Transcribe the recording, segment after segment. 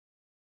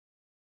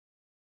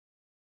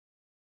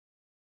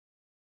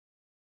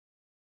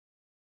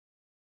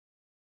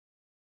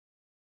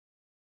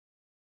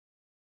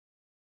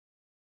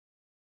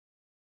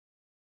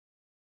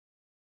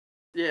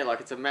Yeah,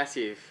 like it's a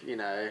massive,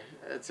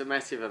 it's a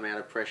massive amount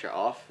of pressure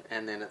off,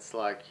 and then it's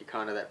like you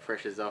kind of that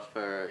pressure's off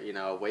for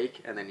a week,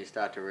 and then you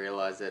start to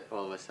realise that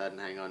all of a sudden,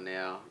 hang on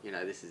now,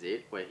 this is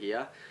it, we're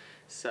here.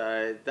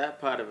 So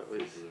that part of it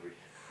was.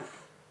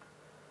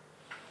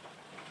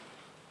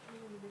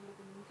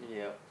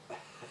 Yeah.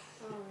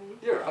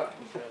 You're right.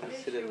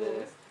 Sit in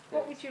there.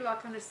 What would you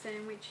like on a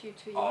sandwich, you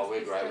two? Oh,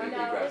 we're great. We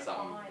grab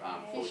something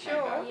You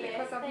sure?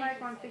 Because I've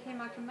made one for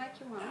him, I can make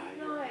you one.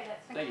 No,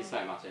 that's Thank you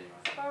so much anyway.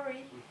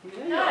 Sorry.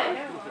 No.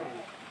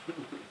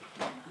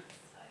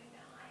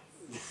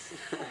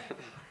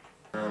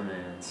 Oh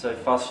man, it's so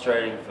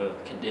frustrating for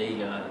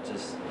Kadiga,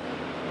 just...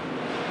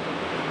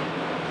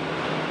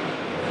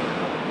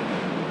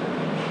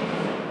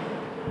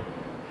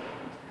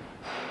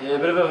 Yeah, a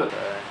bit of a...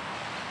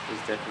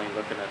 He's definitely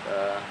looking at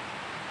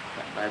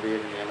maybe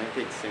even the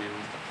Olympics and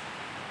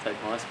take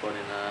my spot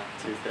in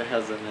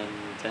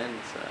 2010,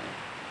 so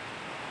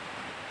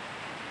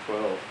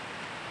 12.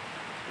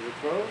 Is it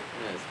 12?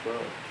 Yeah, it's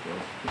 12.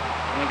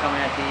 I've been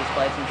coming out to this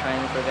place and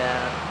training for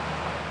about,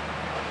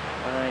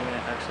 I don't even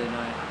actually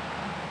know.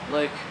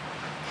 Luke.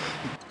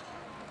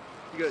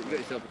 You got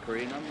yourself a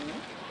career number,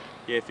 man?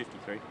 Yeah,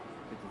 53.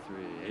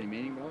 53. Any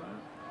meaning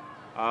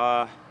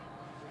behind it?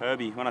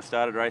 Herbie, when I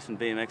started racing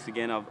BMX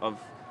again, I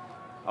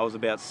was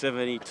about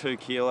 72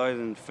 kilos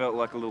and felt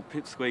like a little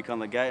pipsqueak on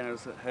the gate, and it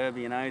was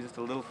Herbie, just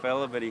a little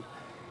fella, but he's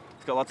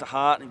got lots of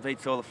heart and he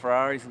beats all the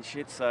Ferraris and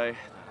shit, so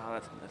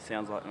that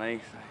sounds like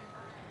me. So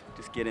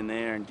just get in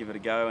there and give it a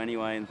go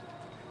anyway and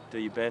do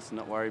your best and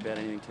not worry about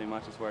anything too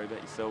much, just worry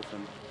about yourself.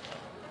 And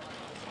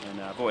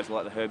I've always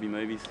liked the Herbie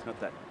movies, not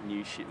that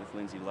new shit with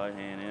Lindsay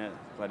Lohan,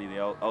 bloody the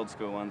old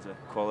school ones are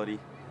quality.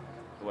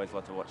 Always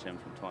like to watch them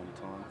from time to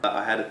time.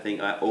 I had a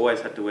thing, I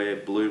always had to wear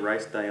blue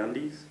race day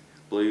undies.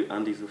 Blue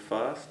undies were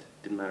fast,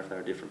 didn't matter if they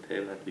were a different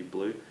pair, they had to be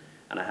blue.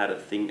 And I had a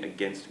thing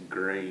against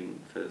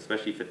green,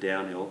 especially for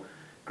downhill.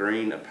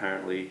 Green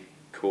apparently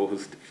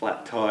caused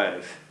flat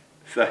tyres.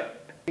 So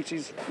thinks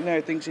he's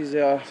See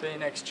you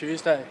next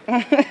Tuesday.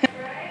 Oh,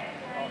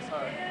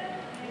 sorry.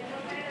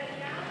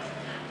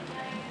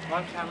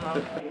 One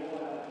camera.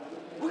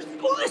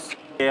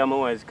 yeah, I'm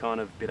always kind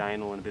of a bit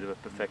anal and a bit of a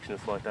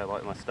perfectionist like that. I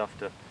like my stuff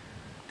to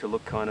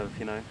look kind of,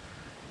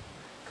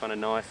 kind of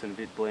nice and a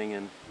bit bling,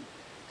 and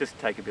just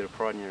take a bit of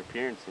pride in your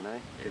appearance,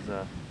 because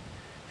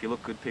if you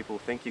look good, people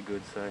think you're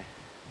good, so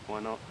why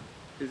not?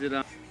 Is it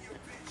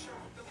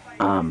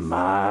I'm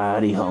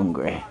mighty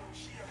hungry.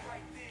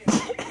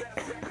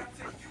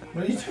 What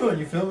are you doing?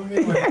 You filming me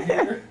right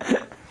here?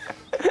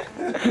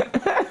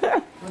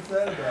 What's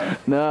that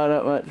about? No,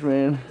 not much,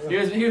 man. He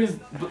was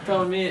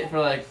filming me for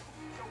like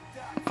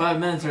 5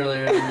 minutes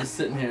earlier, and I'm just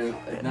sitting here,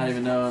 like, not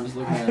even knowing, just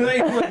looking at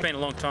it. It's been a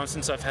long time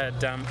since I've had,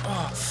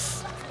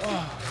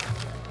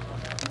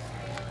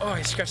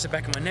 you scratched the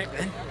back of my neck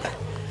then.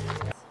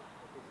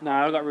 No,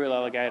 I got real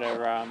alligator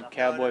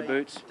cowboy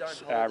boots,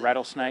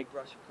 rattlesnake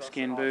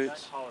skin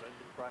boots.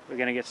 We're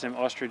going to get some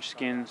ostrich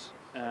skins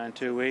in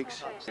 2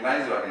 weeks.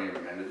 Amazing I can even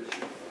remember this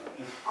shit.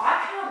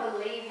 I can't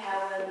believe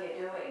how well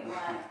you're doing.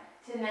 Like,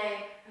 to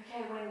name,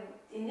 okay, when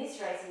in this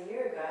race a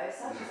year ago,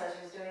 such and such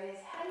was doing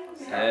this, how do you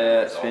know?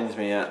 Yeah, it spins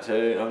me out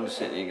too. I'm just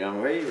sitting here going,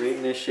 where are you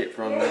reading this shit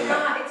from, me?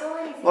 It's all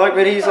anything. Like,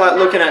 but he's like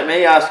looking at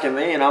me, asking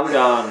me, and I'm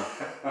going,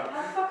 How the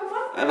fuck am I?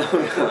 and I'm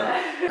going,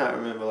 I can't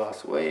remember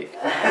last week.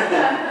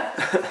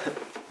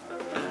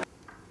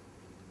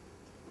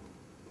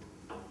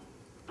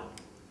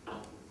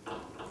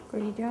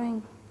 What are you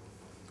doing?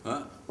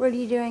 Huh? What are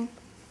you doing?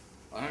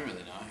 I don't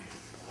really know.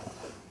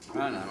 I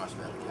don't know much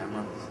about the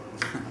camera.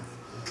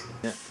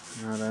 Yeah,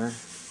 I know.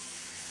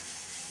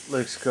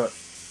 Luke's got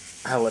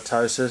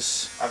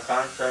halitosis. I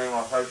can't show you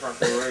my face on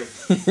the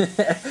roof.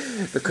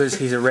 Because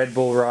he's a Red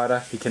Bull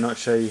rider, he cannot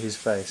show you his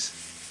face.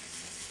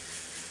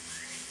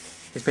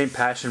 He's been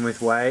passion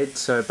with Wade,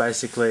 so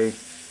basically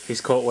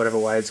he's caught whatever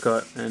Wade's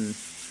got, and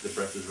The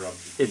breath is rubbed.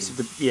 it's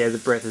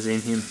the breath is in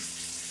him.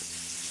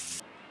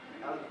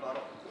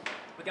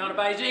 We're going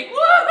to Beijing.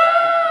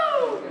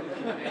 Woohoo!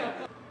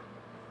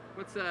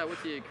 What's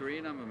your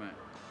career number, mate?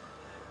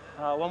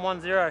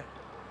 110.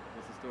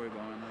 What's the story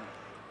behind that?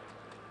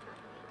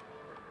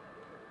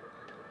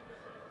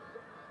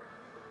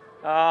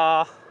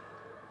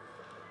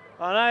 I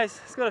know,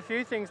 it's got a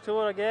few things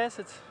to it, I guess.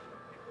 It's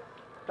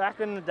back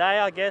in the day,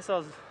 I guess I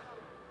was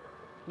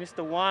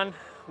Mr.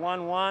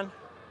 1-1-1.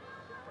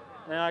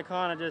 Then I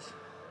kind of just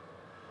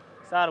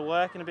started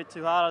working a bit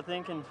too hard, I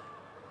think, and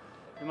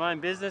in my own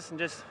business, and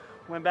just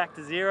went back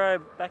to 0,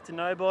 back to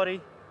nobody.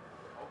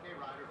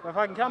 But if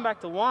I can come back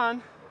to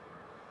 1,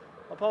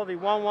 I'll probably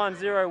be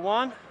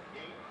 1-1-0-1.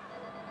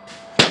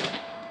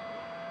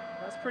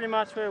 That's pretty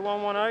much where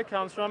 110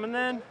 comes from. And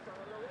then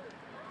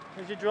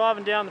as you're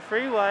driving down the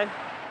freeway,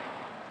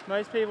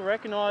 most people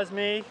recognise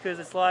me because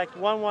it's like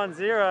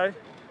 110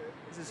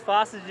 is as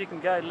fast as you can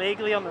go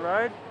legally on the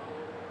road.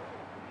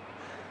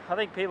 I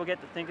think people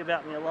get to think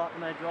about me a lot when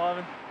they're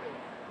driving.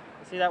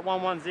 They see that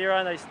 110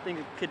 and they think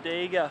of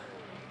Kadiga.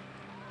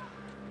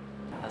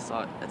 It's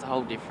a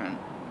whole different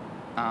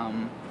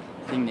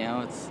thing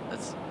now. It's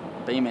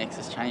BMX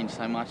has changed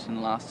so much in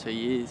the last 2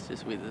 years,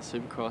 just with the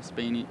Supercross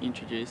being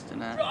introduced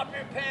and that. Drop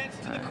your pants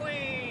to the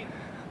queen!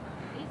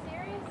 Are you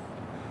serious?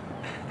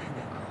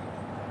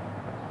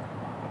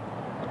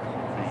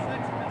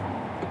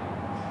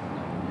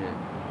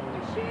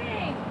 We're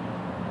shooting!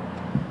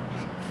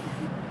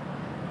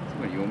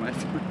 What are you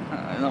almost?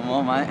 Not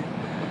more, mate.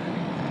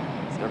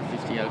 He's got a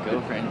 50-year-old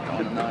girlfriend, I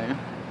want to know.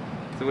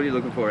 So what are you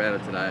looking for out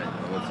of today?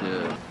 What's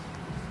your...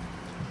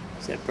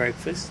 Is that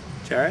breakfast,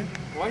 Jared?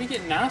 Why are you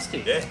getting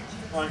nasty? Yeah.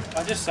 Like,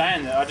 I'm just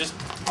saying that I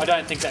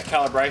don't think that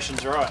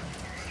calibration's right.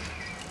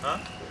 Huh?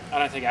 I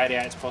don't think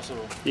 88 is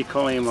possible. You're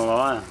calling him a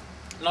liar.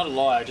 Not a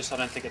lie, I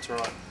don't think it's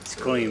right. It's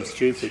calling him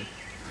stupid.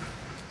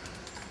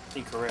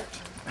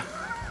 Incorrect.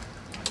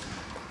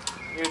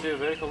 You gonna do a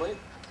vertical leap?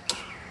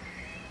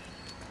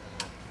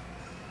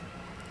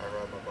 I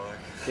ride my bike.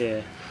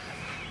 Yeah.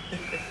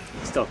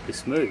 Stop the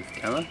smooth,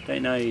 Callum. Don't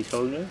you know who you're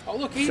talking to? Oh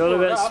look, It's he's all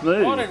brought it about up.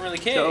 smooth. I don't really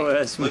care. It's all about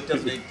Luke smooth.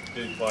 doesn't need to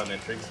do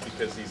biometrics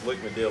because he's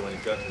Luke Medill and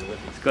he's going to the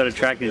Olympics. He's got a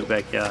track in his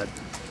backyard.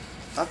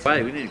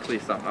 Wait, we need to clear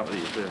something up with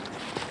you too.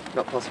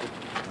 Not possible.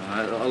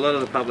 A lot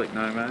of the public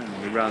know, mate,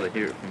 and we'd rather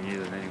hear it from you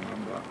than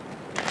anyone, but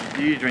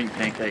do you drink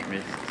pancake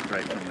mix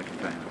straight from the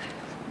container?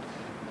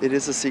 It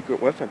is a secret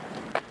weapon.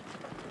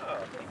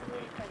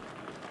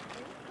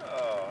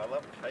 Oh, I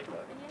love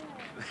paper.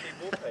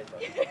 Wallpaper.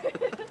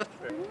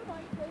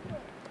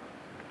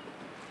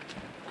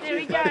 There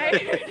we go.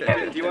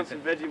 Do you want some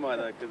Vegemite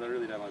though? Because I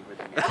really don't like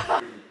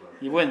Vegemite.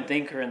 You wouldn't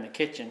think her in the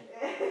kitchen.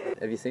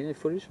 Have you seen any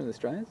footage from the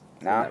Australians?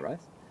 No. That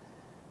race?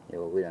 Yeah,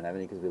 well, we don't have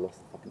any because we lost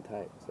the fucking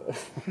tape. So.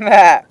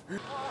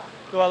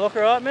 Do I look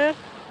alright, man?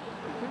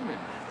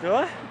 Do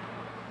I?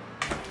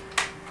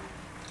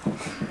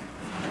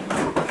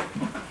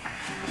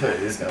 Dude,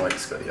 this is gonna wake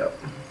Scotty up.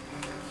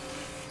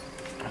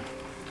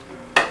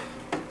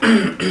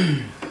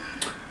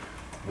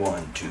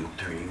 One, two,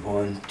 three,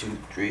 1, 2,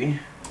 3.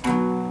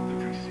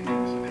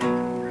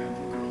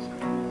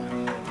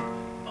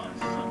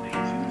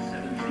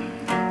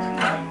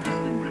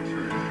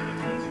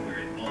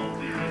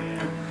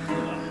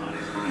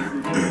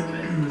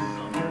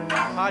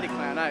 Party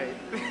clown, eh?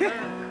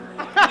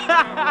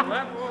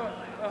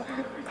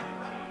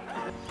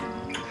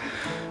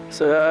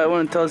 So,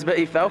 want to tell us about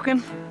your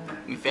falcon?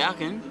 Your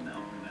falcon?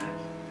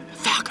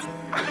 Falcon!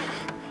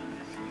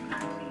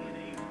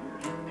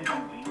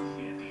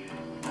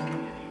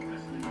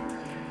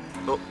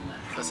 Oh,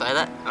 did I say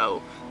that?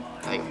 Oh,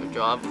 take it for a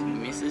drive with the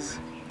missus.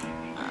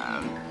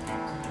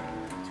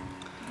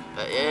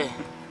 But yeah,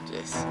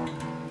 just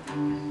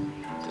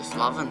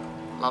loving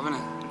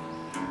it.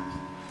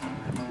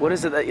 What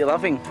is it that you're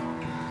loving?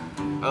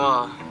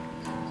 Oh.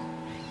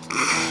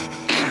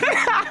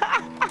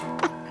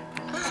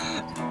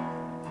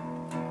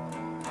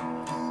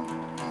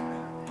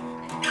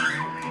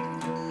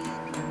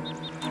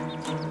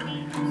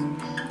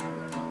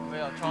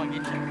 Well, I'll try and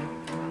get you.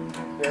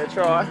 Yeah,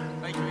 try.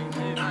 Make sure you do,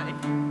 mate.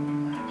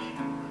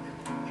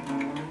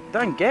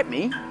 Don't get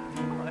me. I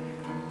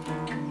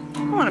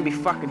want to be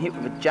fucking hit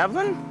with a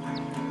javelin.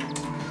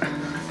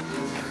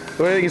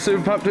 What do you think of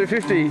Super Pump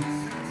 250?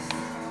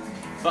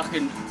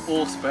 Fucking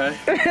horse, bro.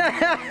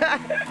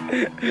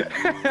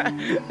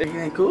 You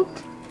ain't cooked?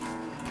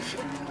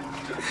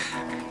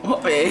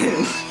 What,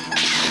 man?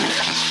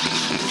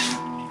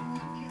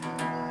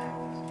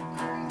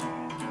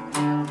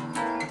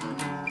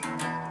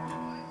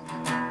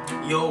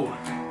 Yo,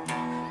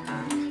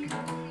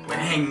 we're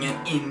hanging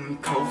in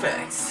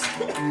Colfax.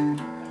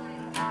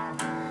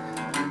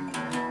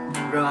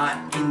 Right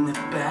in the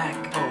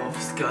back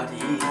of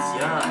Scotty's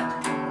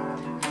yard.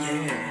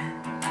 Yeah.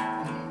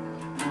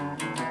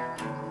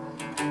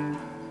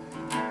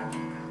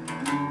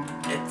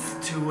 It's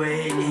 2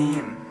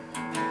 a.m.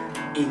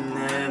 in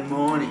the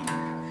morning.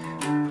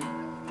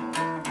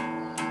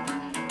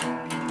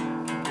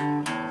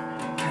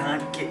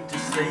 Can't get to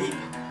sleep,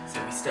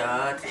 so we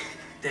start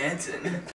dancing.